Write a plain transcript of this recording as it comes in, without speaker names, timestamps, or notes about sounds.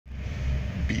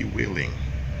Be willing.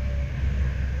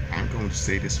 I'm going to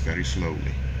say this very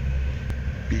slowly.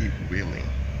 Be willing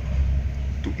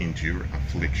to endure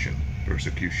affliction,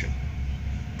 persecution,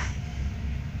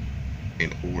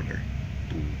 in order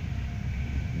to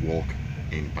walk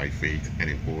in by faith and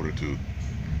in order to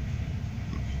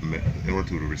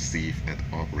receive and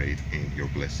operate in your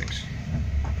blessings.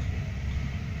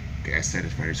 Okay, I said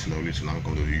it very slowly, so now I'm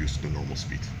going to use the normal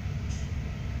speed.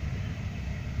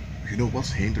 You know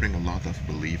what's hindering a lot of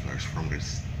believers from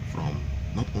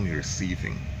not only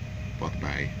receiving but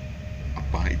by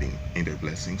abiding in their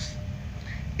blessings?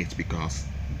 It's because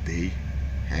they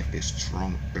have a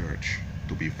strong urge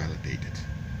to be validated.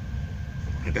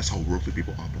 And that's how worldly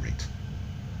people operate.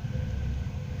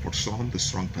 For some, the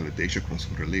strong validation comes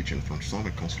from religion. From some,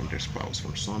 it comes from their spouse.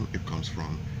 From some, it comes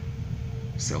from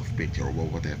self-pity or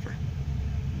whatever.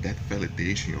 That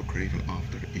validation you're craving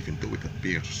after, even though it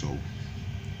appears so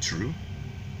true,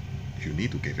 you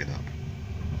need to give it up.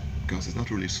 Because it's not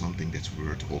really something that's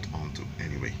worth hold on to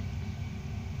anyway.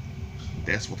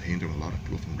 That's what hinders a lot of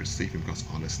people from receiving, because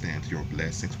understand your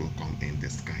blessings will come in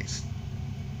disguise.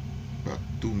 But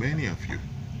too many of you,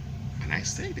 and I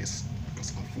say this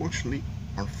because unfortunately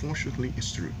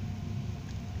it's true.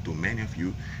 Too many of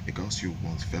you, because you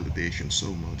want validation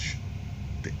so much,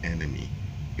 the enemy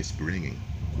is bringing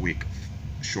quick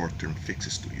short-term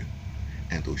fixes to you.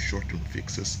 And those short-term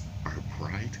fixes are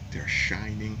bright, they're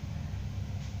shining,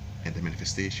 and the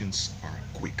manifestations are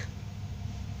quick.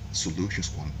 Solutions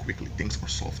come quickly, things are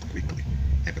solved quickly,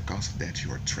 and because of that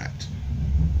you are trapped.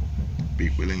 Be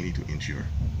willingly to endure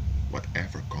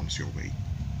whatever comes your way,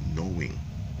 knowing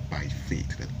by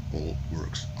faith that all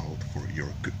works out for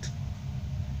your good.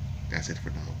 That's it for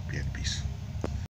now. Be at peace.